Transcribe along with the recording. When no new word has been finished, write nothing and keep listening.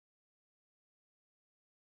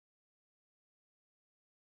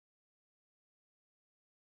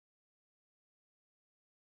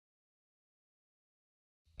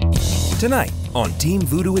Tonight on Team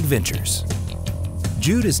Voodoo Adventures,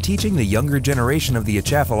 Jude is teaching the younger generation of the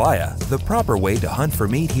Atchafalaya the proper way to hunt for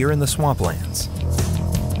meat here in the swamplands.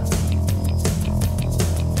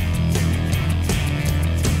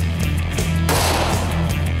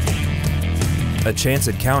 A chance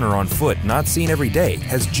encounter on foot not seen every day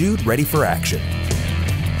has Jude ready for action.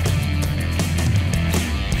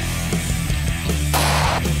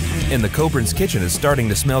 And the Cobran's kitchen is starting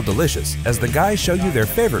to smell delicious as the guys show you their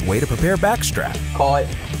favorite way to prepare backstrap. Caught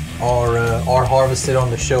or harvested on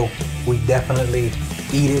the show. We definitely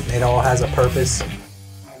eat it. It all has a purpose.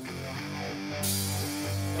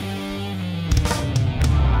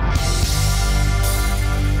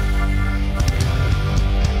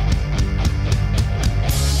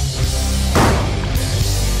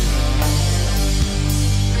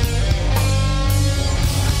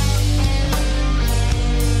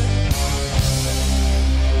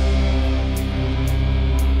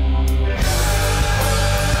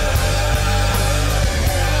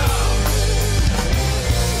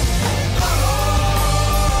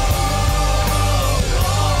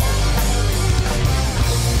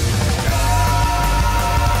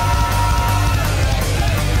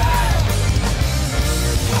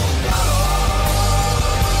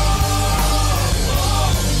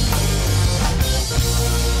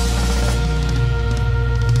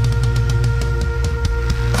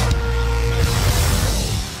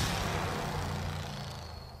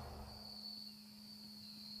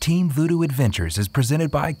 Team Voodoo Adventures is presented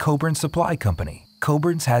by Cobran Supply Company.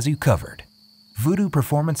 Cobran's has you covered. Voodoo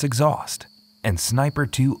Performance Exhaust and Sniper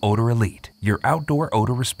 2 Odor Elite, your outdoor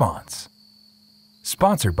odor response.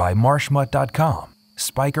 Sponsored by Marshmutt.com,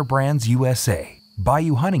 Spiker Brands USA,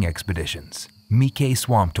 Bayou Hunting Expeditions, Mike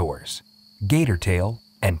Swamp Tours, Gator Tail,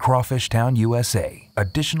 and Crawfish Town USA.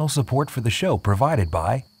 Additional support for the show provided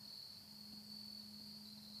by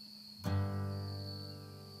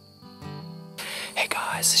Hey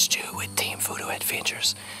guys, it's Jude with Team Voodoo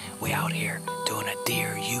Adventures. We out here doing a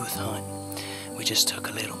deer youth hunt. We just took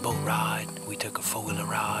a little boat ride. We took a four-wheeler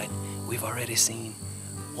ride. We've already seen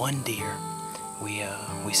one deer. We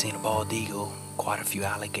seen a bald eagle, quite a few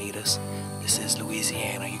alligators. This is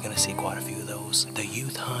Louisiana. You're gonna see quite a few of those. The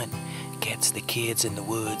youth hunt gets the kids in the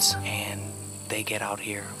woods and they get out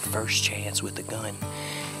here first chance with the gun.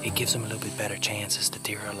 It gives them a little bit better chances. The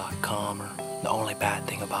deer are a lot calmer. The only bad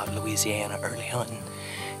thing about Louisiana early hunting,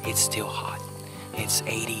 it's still hot. It's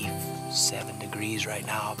 87 degrees right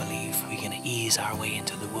now, I believe. We're gonna ease our way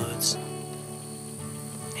into the woods.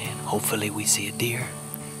 And hopefully we see a deer.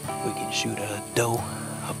 We can shoot a doe,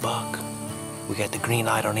 a buck. We got the green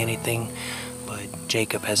light on anything, but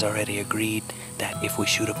Jacob has already agreed that if we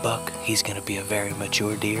shoot a buck, he's gonna be a very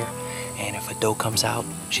mature deer. And if a doe comes out,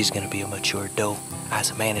 she's gonna be a mature doe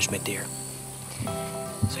as a management deer.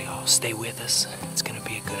 So y'all stay with us. It's gonna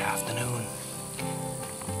be a good afternoon.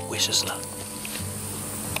 Wish us luck.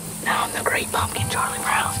 Now I'm the great pumpkin Charlie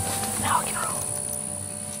Brown. Now I can roll.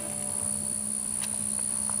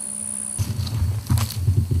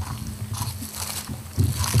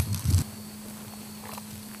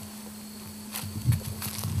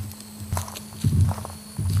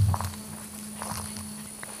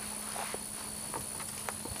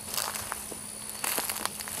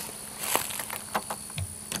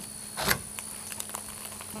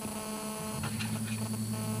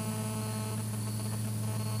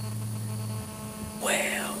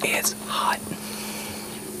 Well, it's hot.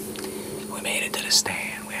 We made it to the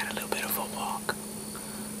stand. We had a little bit of a walk.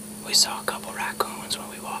 We saw a couple raccoons when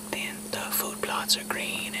we walked in. The food plots are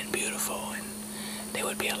green and beautiful, and they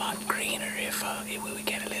would be a lot greener if we would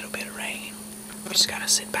get a little bit of rain. We just gotta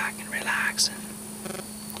sit back and relax and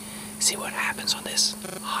see what happens on this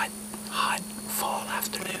hot, hot fall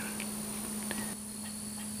afternoon.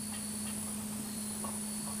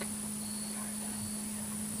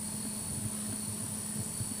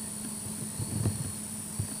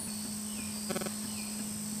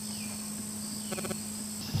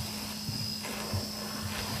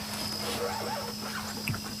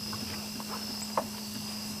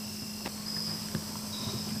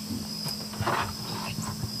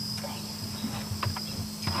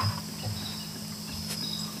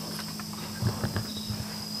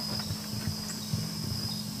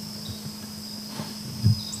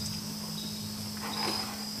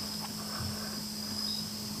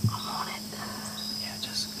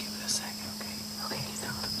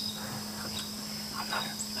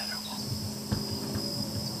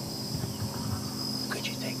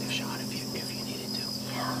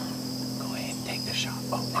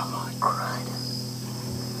 Oh, never mind. Crud.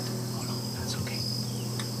 Hold on, that's okay.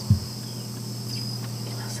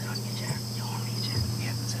 Can I sit on your chair? You want me to?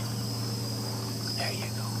 Yeah, sit on. There you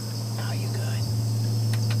go. Now you good.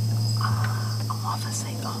 I'm off the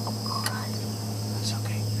safe. Oh, right. That's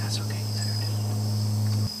okay. That's okay. Let her do it.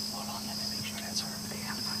 Hold on, let me make sure that's her.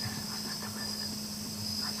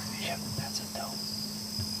 Yep, that's a doe.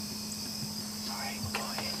 All right, go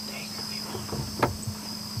ahead. Take her, people.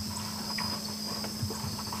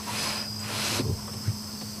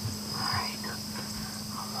 All right.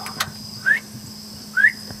 I'm on her.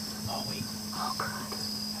 Oh, wait. Oh, crud.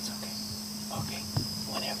 That's okay. Okay.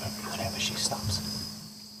 Whenever she stops.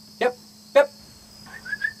 Yep. Yep.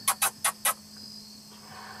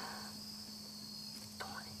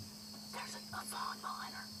 There's a fawn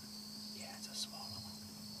behind her. Yeah, it's a smaller one.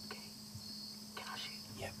 Okay. Can I shoot?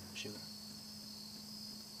 Yep, shoot her.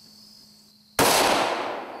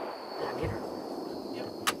 Did I get her? Yep.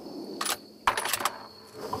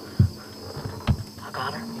 I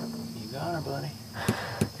got her. You got her, buddy.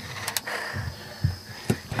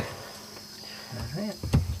 That's it.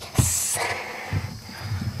 Yes.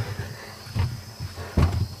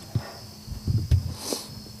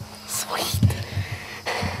 Sweet.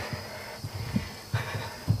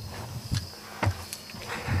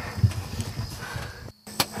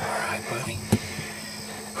 All right, buddy.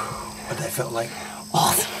 What that felt like?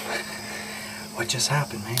 Awesome. What just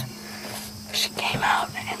happened, man? She came out,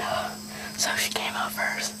 and so she came out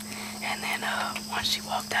first, and then once she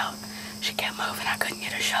walked out, she kept moving. I couldn't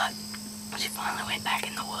get her shot. She finally went back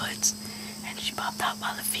in the woods, and she popped out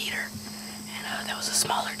by the feeder, and there was a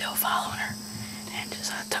smaller doe following her, and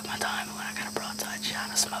just I took my time, and when I got a broadside shot,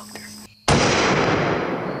 I smoked her.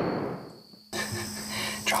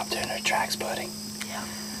 Dropped her in her tracks, buddy. Yeah.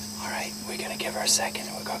 All right, we're gonna give her a second,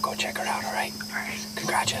 and we're gonna go check her out, all right? All right.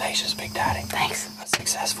 Congratulations, Big Daddy. Thanks. A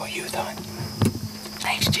successful youth hunt.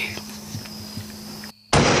 Thanks, Jude.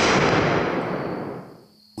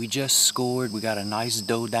 We just scored. We got a nice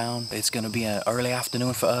doe down. It's gonna be an early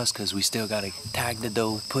afternoon for us because we still gotta tag the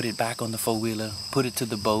doe, put it back on the four-wheeler, put it to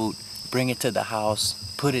the boat, bring it to the house,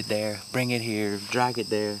 put it there, bring it here, drag it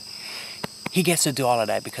there. He gets to do all of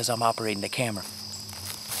that because I'm operating the camera.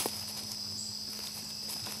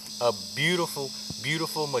 A beautiful,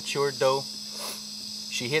 beautiful mature doe.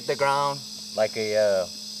 She hit the ground like a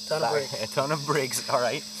Ton of bricks. a ton of bricks. All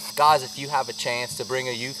right, guys, if you have a chance to bring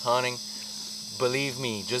a youth hunting, believe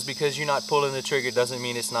me, just because you're not pulling the trigger doesn't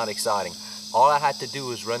mean it's not exciting. All I had to do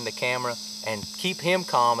was run the camera and keep him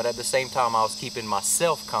calm, and at the same time I was keeping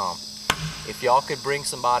myself calm. If y'all could bring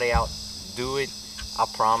somebody out, do it. I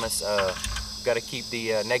promise. Got to keep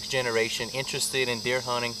the next generation interested in deer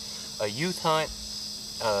hunting. A youth hunt,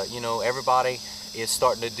 you know, everybody is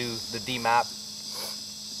starting to do the DMAP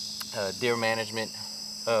deer management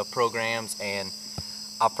programs, and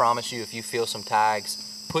I promise you, if you feel some tags,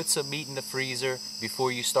 put some meat in the freezer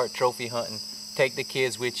before you start trophy hunting. Take the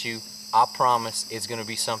kids with you. I promise it's gonna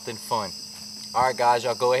be something fun. All right, guys,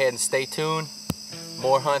 y'all go ahead and stay tuned.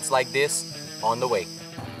 More hunts like this on the way.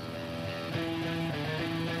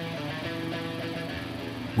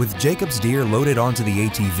 With Jacob's deer loaded onto the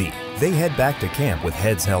ATV, they head back to camp with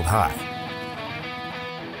heads held high.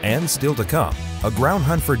 And still to come, a ground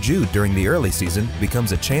hunt for Jude during the early season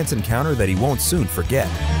becomes a chance encounter that he won't soon forget.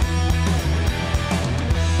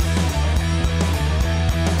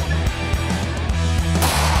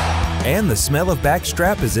 And the smell of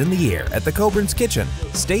backstrap is in the air at the Coburn's Kitchen.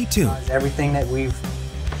 Stay tuned. Everything that we've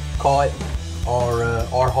caught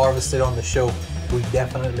or harvested on the show, we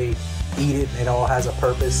definitely eat it. It all has a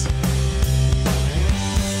purpose.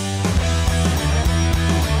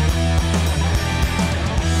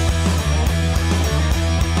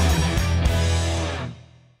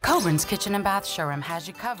 Coburn's Kitchen and Bath Showroom has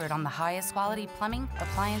you covered on the highest quality plumbing,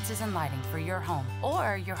 appliances, and lighting for your home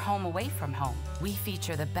or your home away from home. We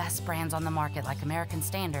feature the best brands on the market like American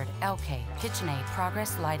Standard, LK, KitchenAid,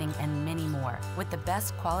 Progress Lighting, and many more. With the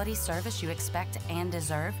best quality service you expect and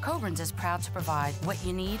deserve, Coburn's is proud to provide what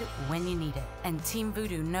you need when you need it. And Team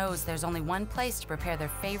Voodoo knows there's only one place to prepare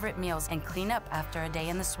their favorite meals and clean up after a day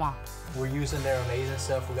in the swamp. We're using their amazing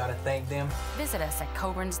stuff. We got to thank them. Visit us at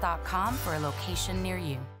coburns.com for a location near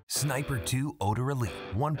you. Sniper 2 Odor Elite.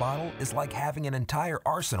 One bottle is like having an entire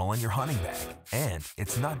arsenal in your hunting bag. And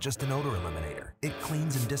it's not just an odor eliminator. It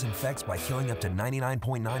cleans and disinfects by killing up to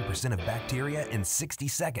 99.9% of bacteria in 60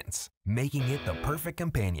 seconds, making it the perfect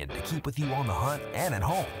companion to keep with you on the hunt and at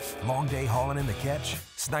home. Long day hauling in the catch?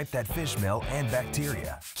 Snipe that fish smell and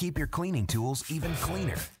bacteria. Keep your cleaning tools even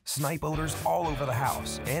cleaner. Snipe odors all over the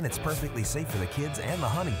house, and it's perfectly safe for the kids and the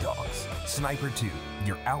hunting dogs. Sniper 2,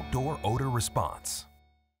 your outdoor odor response.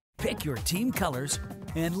 Pick your team colors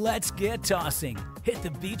and let's get tossing. Hit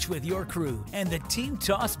the beach with your crew and the Team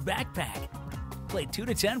Toss backpack. Play 2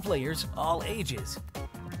 to 10 players, all ages.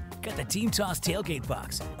 Got the Team Toss tailgate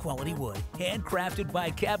box, quality wood, handcrafted by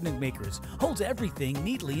cabinet makers, holds everything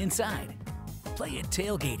neatly inside. Play it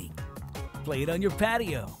tailgating. Play it on your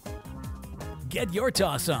patio. Get your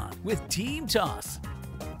toss on with Team Toss.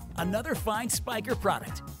 Another fine Spiker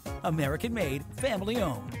product. American-made,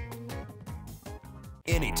 family-owned.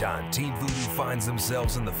 Anytime Team Voodoo finds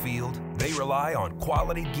themselves in the field, they rely on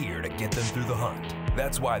quality gear to get them through the hunt.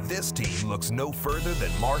 That's why this team looks no further than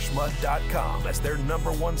marshmud.com as their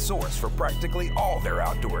 #1 source for practically all their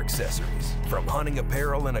outdoor accessories. From hunting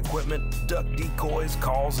apparel and equipment, duck decoys,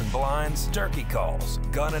 calls and blinds, turkey calls,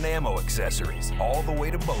 gun and ammo accessories, all the way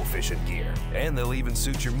to bow fishing gear. And they'll even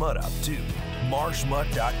suit your mud up too.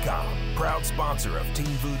 Marshmud.com, proud sponsor of Team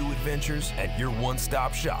Voodoo Adventures and your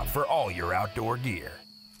one-stop shop for all your outdoor gear.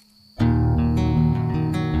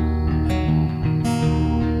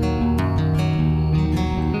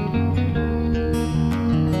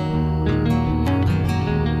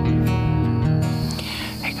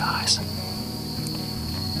 Hey guys,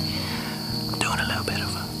 I'm doing a little bit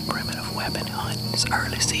of a primitive weapon hunt. It's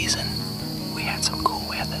early season. We had some cool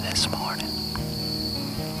weather this morning.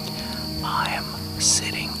 I am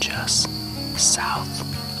sitting just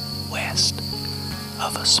southwest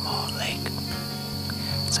of a small lake.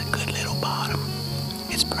 It's a good little bottom.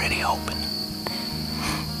 It's pretty open.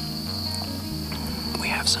 We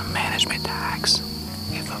have some management tags.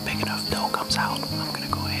 If a big enough doe comes out, I'm gonna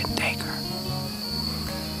go ahead and take her.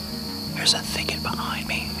 There's a thicket behind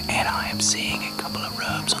me, and I am seeing a couple of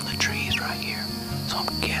rubs on the trees right here. So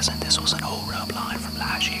I'm guessing this was an old rub line from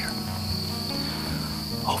last year.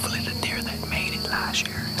 Hopefully the deer that made it last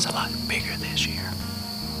year is a lot bigger this year.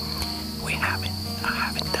 I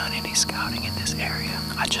haven't done any scouting in this area.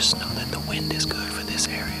 I just know that the wind is good for this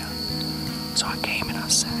area. So I came and I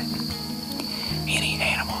sat. Any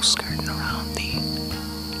animals skirting around the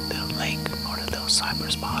little lake or the little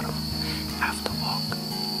cypress bottom have to walk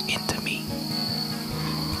into me.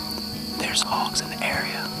 There's hogs in the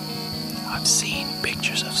area. I've seen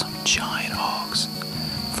pictures of some giant hogs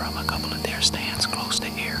from a couple of deer stands close to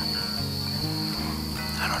here.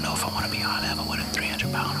 I don't know if I want to be high level with a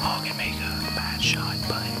 300-pound hog and make a bad shot,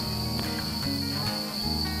 but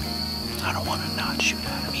I don't want to not shoot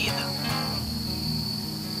at him either.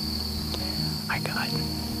 I got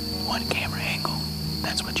one camera angle,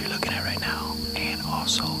 that's what you're looking at right now, and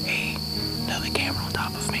also another camera on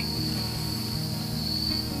top of me.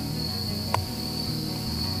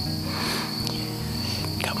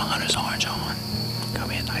 Got my hunter's orange on. Got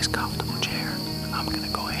me a nice comfortable chair. I'm gonna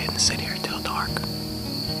go ahead and sit here till dark.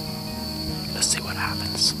 Let's see what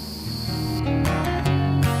happens.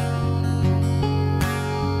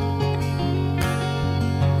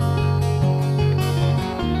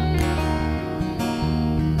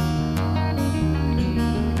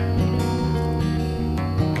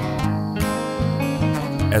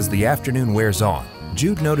 As the afternoon wears on,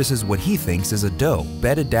 Jude notices what he thinks is a doe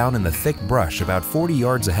bedded down in the thick brush about 40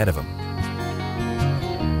 yards ahead of him.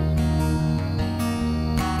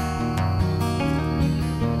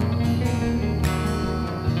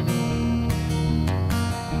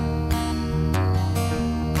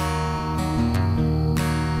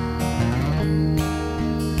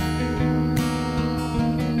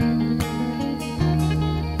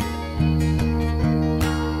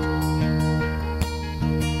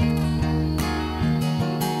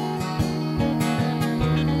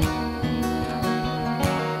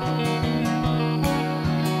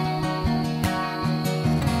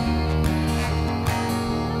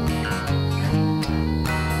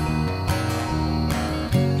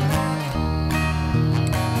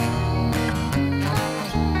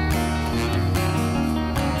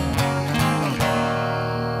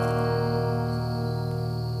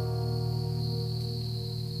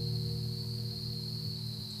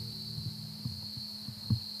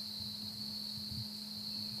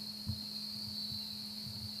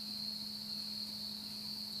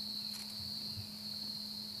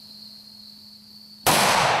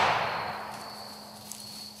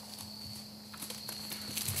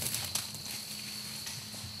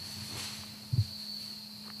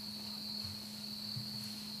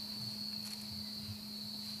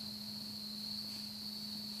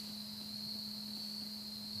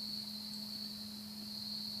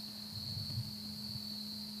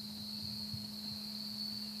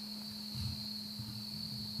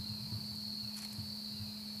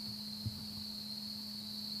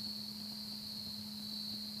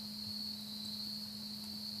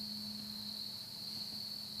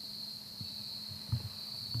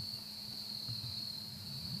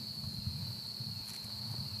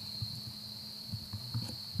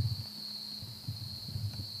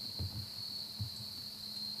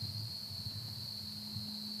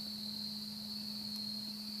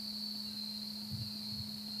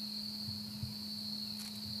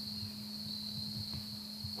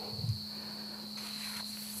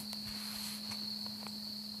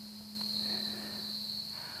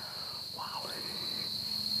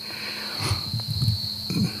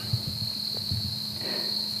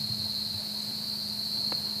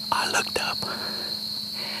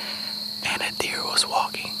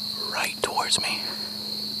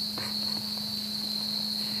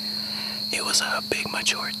 It was a big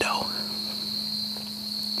mature doe.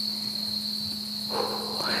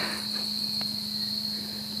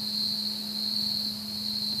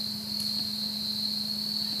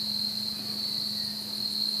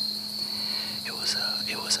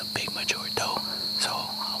 It was a big mature doe, so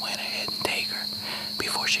I went ahead and take her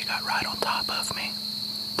before she got right on top of me.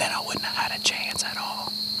 Then I wouldn't have had a chance at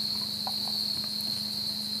all.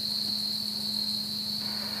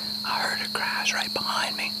 I heard her crash right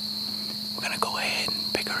behind me. We're gonna go ahead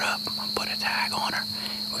and pick her up and put a tag on her.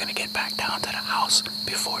 We're gonna get back down to the house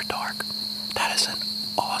before dark. That is an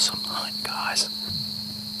awesome hunt, guys.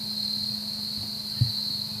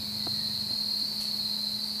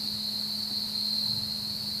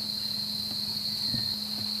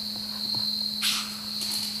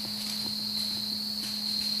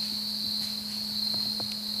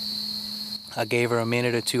 I gave her a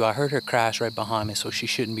minute or two. I heard her crash right behind me, so she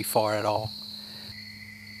shouldn't be far at all.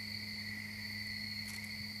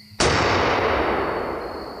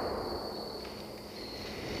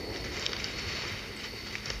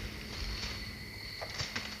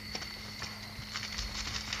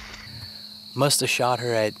 Must have shot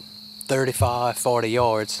her at 35, 40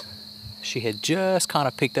 yards. She had just kind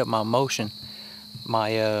of picked up my motion.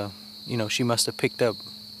 She must have picked up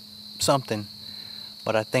something.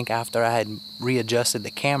 But I think after I had readjusted the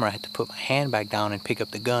camera, I had to put my hand back down and pick up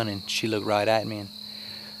the gun, and she looked right at me, and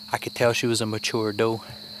I could tell she was a mature doe.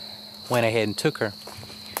 Went ahead and took her.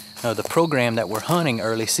 Now, the program that we're hunting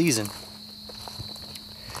early season,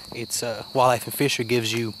 it's Wildlife and Fishery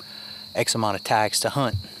gives you X amount of tags to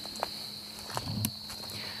hunt.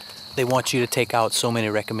 They want you to take out so many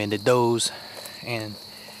recommended does, and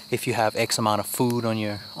if you have X amount of food on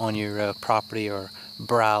your property or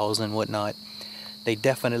browse and whatnot, they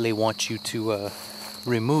definitely want you to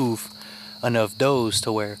remove enough does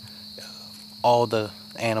to where all the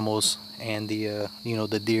animals and the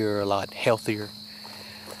deer are a lot healthier.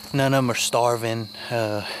 None of them are starving.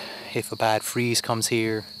 If a bad freeze comes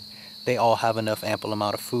here, they all have enough ample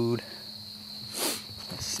amount of food.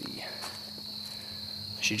 Let's see.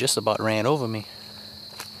 She just about ran over me.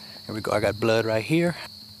 Here we go. I got blood right here.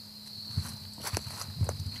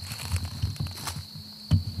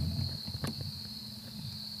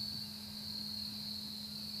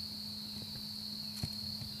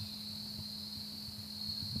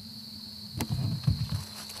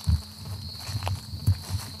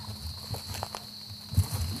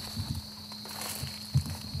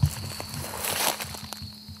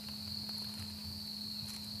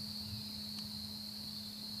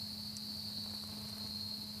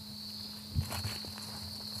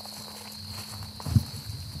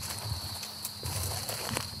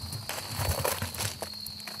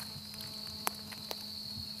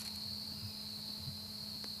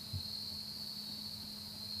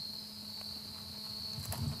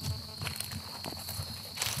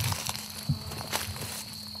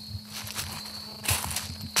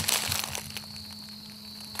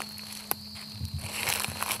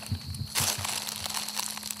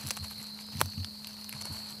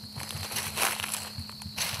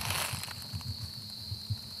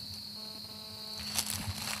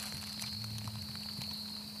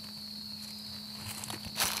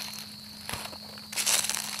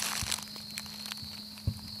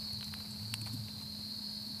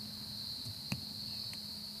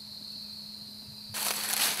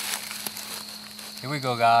 Here we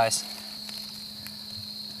go, guys.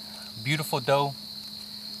 Beautiful doe.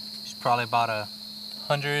 She's probably about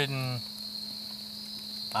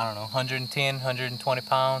 110, 120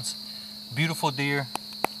 pounds. Beautiful deer.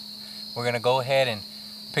 We're gonna go ahead and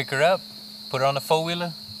pick her up, put her on the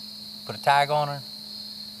four-wheeler, put a tag on her.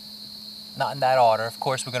 Not in that order. Of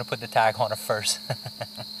course, we're gonna put the tag on her first.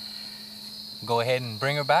 Go ahead and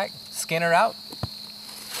bring her back, skin her out.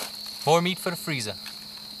 More meat for the freezer.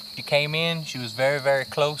 She came in, she was very, very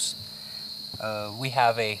close. We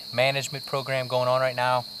have a management program going on right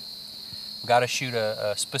now. We got to shoot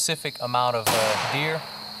a specific amount of deer.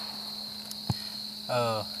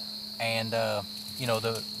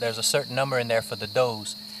 There's a certain number in there for the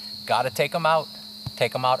does. Got to take them out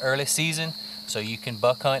early season so you can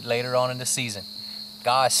buck hunt later on in the season.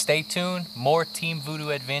 Guys, stay tuned. More Team Voodoo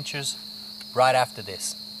adventures right after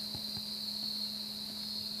this.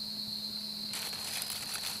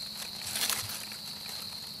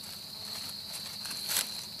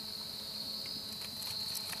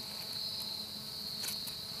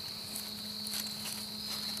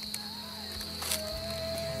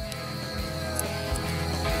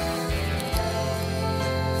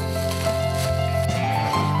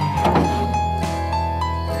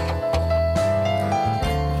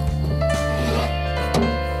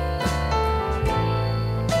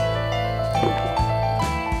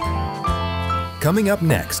 Coming up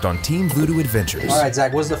next on Team Voodoo Adventures. All right,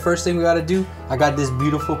 Zach, what's the first thing we gotta do? I got this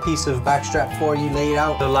beautiful piece of backstrap for you laid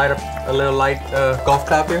out. A little light golf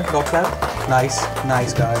clap here, golf clap. Nice,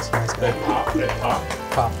 nice guys, nice guys.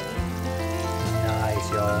 Pop.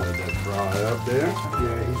 Nice, y'all. Right up there.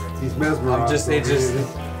 Yeah, he's mesmerized.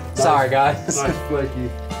 Sorry guys. Nice flaky.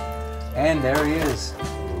 And there he is.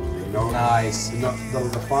 Nice.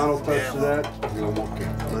 The final touch to that, you don't want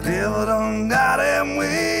camera. The devil done got him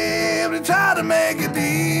whipped. He tried to make a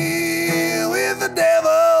deal with the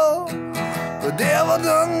devil. The devil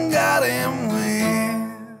done got him whipped.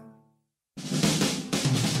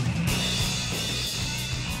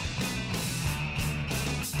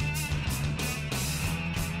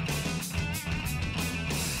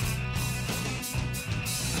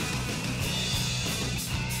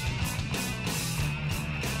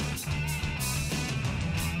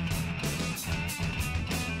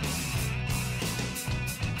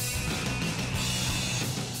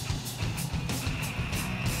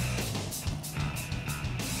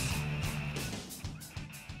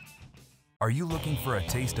 Are you looking for a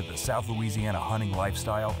taste of the South Louisiana hunting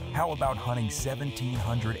lifestyle? How about hunting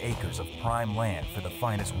 1,700 acres of prime land for the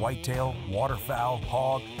finest whitetail, waterfowl,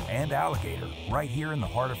 hog, and alligator? Right here in the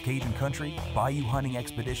heart of Cajun country, Bayou Hunting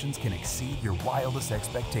Expeditions can exceed your wildest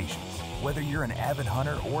expectations. Whether you're an avid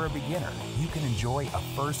hunter or a beginner, you can enjoy a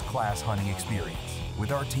first-class hunting experience.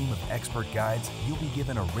 With our team of expert guides, you'll be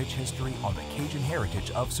given a rich history on the Cajun heritage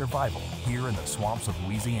of survival here in the swamps of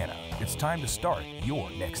Louisiana. It's time to start your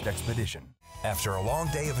next expedition. After a long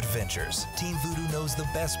day of adventures, Team Voodoo knows the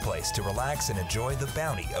best place to relax and enjoy the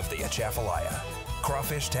bounty of the Atchafalaya.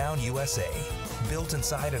 Crawfish Town, USA. Built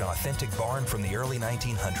inside an authentic barn from the early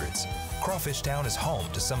 1900s, Crawfish Town is home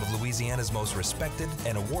to some of Louisiana's most respected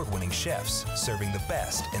and award-winning chefs, serving the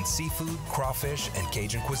best in seafood, crawfish, and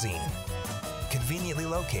Cajun cuisine. Conveniently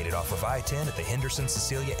located off of I-10 at the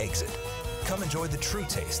Henderson-Cecilia exit. Come enjoy the true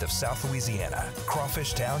taste of South Louisiana.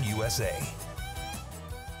 Crawfish Town, USA.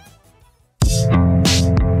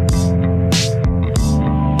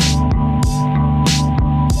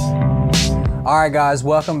 All right, guys,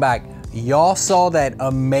 welcome back. Y'all saw that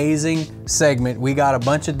amazing segment. We got a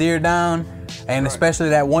bunch of deer down, and especially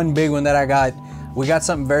that one big one that I got. We got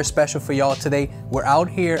something very special for y'all today. We're out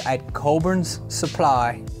here at Coburn's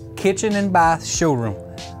Supply Kitchen and Bath Showroom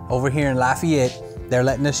over here in Lafayette. They're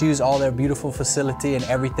letting us use all their beautiful facility and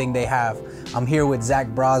everything they have. I'm here with Zach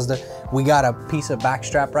Brosda. We got a piece of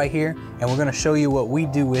backstrap right here, and we're gonna show you what we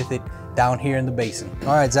do with it down here in the basin.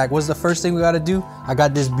 All right, Zach, what's the first thing we gotta do? I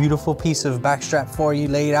got this beautiful piece of backstrap for you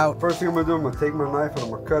laid out. First thing I'm gonna do, I'm gonna take my knife and I'm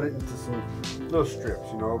gonna cut it into some little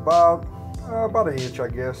strips, you know, about an inch, I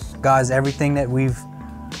guess. Guys, everything that we've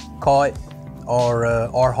caught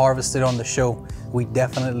or harvested on the show, we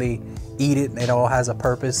definitely eat it. It all has a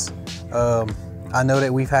purpose. I know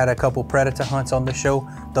that we've had a couple predator hunts on the show.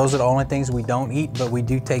 Those are the only things we don't eat, but we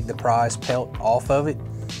do take the prize pelt off of it.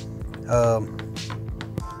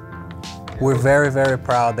 We're very, very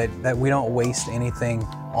proud that we don't waste anything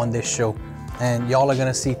on this show. And y'all are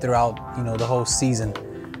gonna see throughout, you know, the whole season.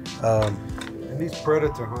 And these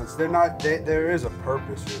predator hunts, there is a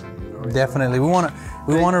purpose here. You know? Definitely, we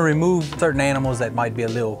wanna remove certain animals that might be a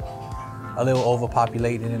little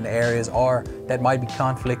overpopulated in the areas, or that might be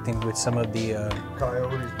conflicting with some of the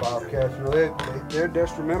coyotes, bobcats. You know, they're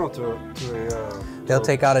detrimental to they'll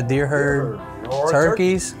take out a deer herd,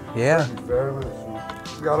 turkeys. Yeah. Turkeys, very much.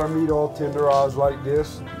 Got our meat all tenderized like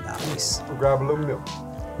this. Nice. We'll grab a little milk.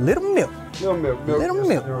 Little milk. Little milk. Little just,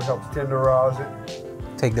 milk. You know, helps tenderize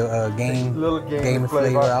it. Take the game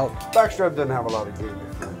flavor out. Backstrap doesn't have a lot of game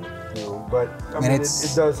flavor, you know, but I mean, it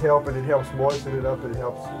does help, and it helps moisten it up, and it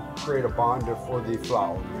helps create a bonder for the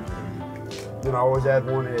flour. Then I always add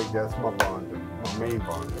one egg. That's my bonder, my main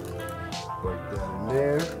bonder. Break that in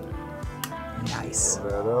there. Nice. Throw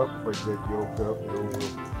that up. Break that yolk up. You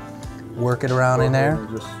know, work it around in there.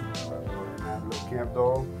 Just add a little camp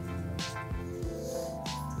dog.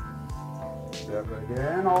 That right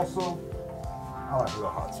there, and also I like a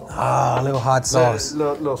little hot sauce. Ah, a little hot sauce.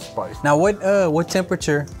 Little spice. Now, what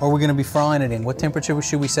temperature are we gonna be frying it in? What temperature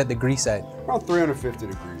should we set the grease at? Around 350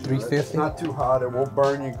 degrees. 350? It's not too hot. It won't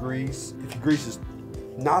burn your grease. If your grease is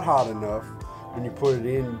not hot enough, when you put it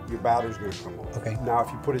in, your batter's gonna come off. Okay. Now,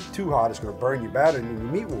 if you put it too hot, it's gonna burn your batter, and then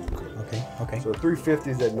your meat won't cook. Okay. So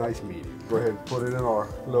 350 is that nice medium. Go ahead and put it in our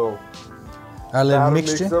little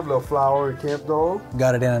mixture. Mix up, little flour and camp dog.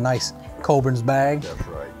 Got it in a nice Coburn's bag. That's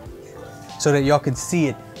right. So that y'all can see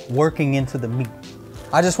it working into the meat.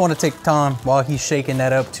 I just want to take time while he's shaking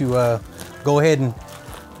that up to go ahead and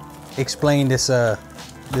explain this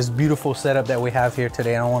this beautiful setup that we have here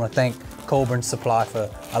today. And I want to thank Coburn Supply for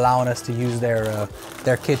allowing us to use their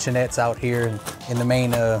kitchenettes out here in the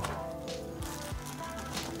main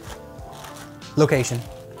location.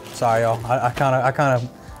 Sorry, y'all. I kind of,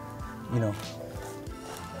 you know,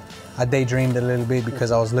 I daydreamed a little bit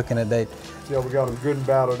because I was looking at that. Yeah, we got them good and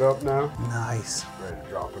battered up now. Nice. Ready to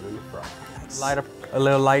drop it in the fry. Nice. Light up a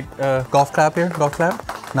little light golf clap here. Golf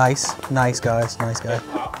clap. Nice. Nice, guys. Nice, guys.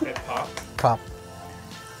 Pop. Pop.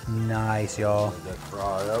 Nice, y'all. That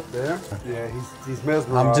fry up there. Yeah, he's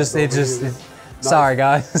mesmerized. Sorry,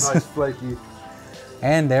 guys. Nice flaky.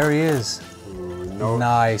 And there he is.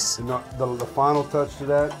 Nice. The final touch to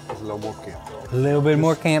that is a little more camp dog. A little bit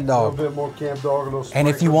more camp dog. A little bit more camp dog. And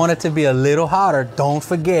if you want it to be a little hotter, don't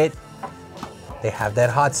forget, they have that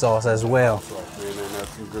hot sauce as well. That's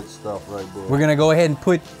some good stuff right there. We're gonna go ahead and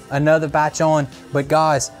put another batch on. But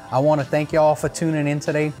guys, I wanna thank y'all for tuning in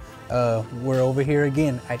today. We're over here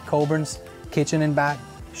again at Coburn's Kitchen and Back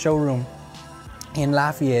Showroom in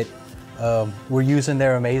Lafayette. We're using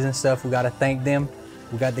their amazing stuff. We gotta thank them.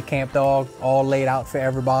 We got the camp dog all laid out for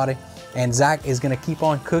everybody. And Zach is gonna keep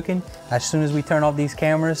on cooking. As soon as we turn off these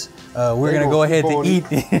cameras, we're gonna go ahead to eat.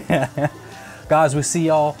 Guys, we'll see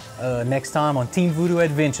y'all next time on Team Voodoo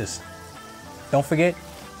Adventures. Don't forget,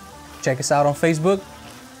 check us out on Facebook,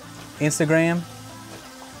 Instagram,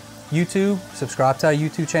 YouTube. Subscribe to our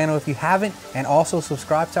YouTube channel if you haven't, and also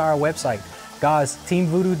subscribe to our website. Guys,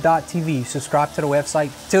 teamvoodoo.tv. Subscribe to the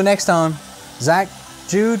website. Till next time, Zach,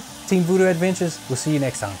 Jude, Team Voodoo Adventures. We'll see you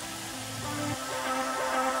next time.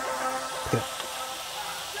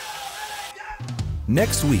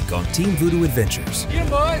 Next week on Team Voodoo Adventures. Get him,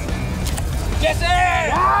 boys! Yes,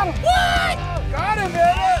 sir! Got him! What? Got him,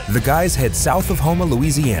 baby! The guys head south of Houma,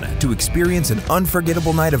 Louisiana to experience an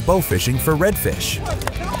unforgettable night of bow fishing for redfish.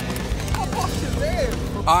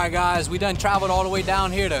 All right, guys, we done traveled all the way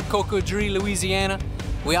down here to Cocodrie, Louisiana.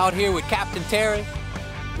 We out here with Captain Terry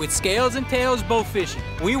with Scales and Tails bow fishing.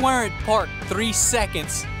 We weren't parked 3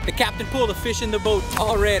 seconds. The captain pulled a fish in the boat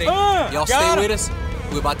already. Y'all stay with us.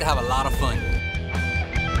 We're about to have a lot of fun.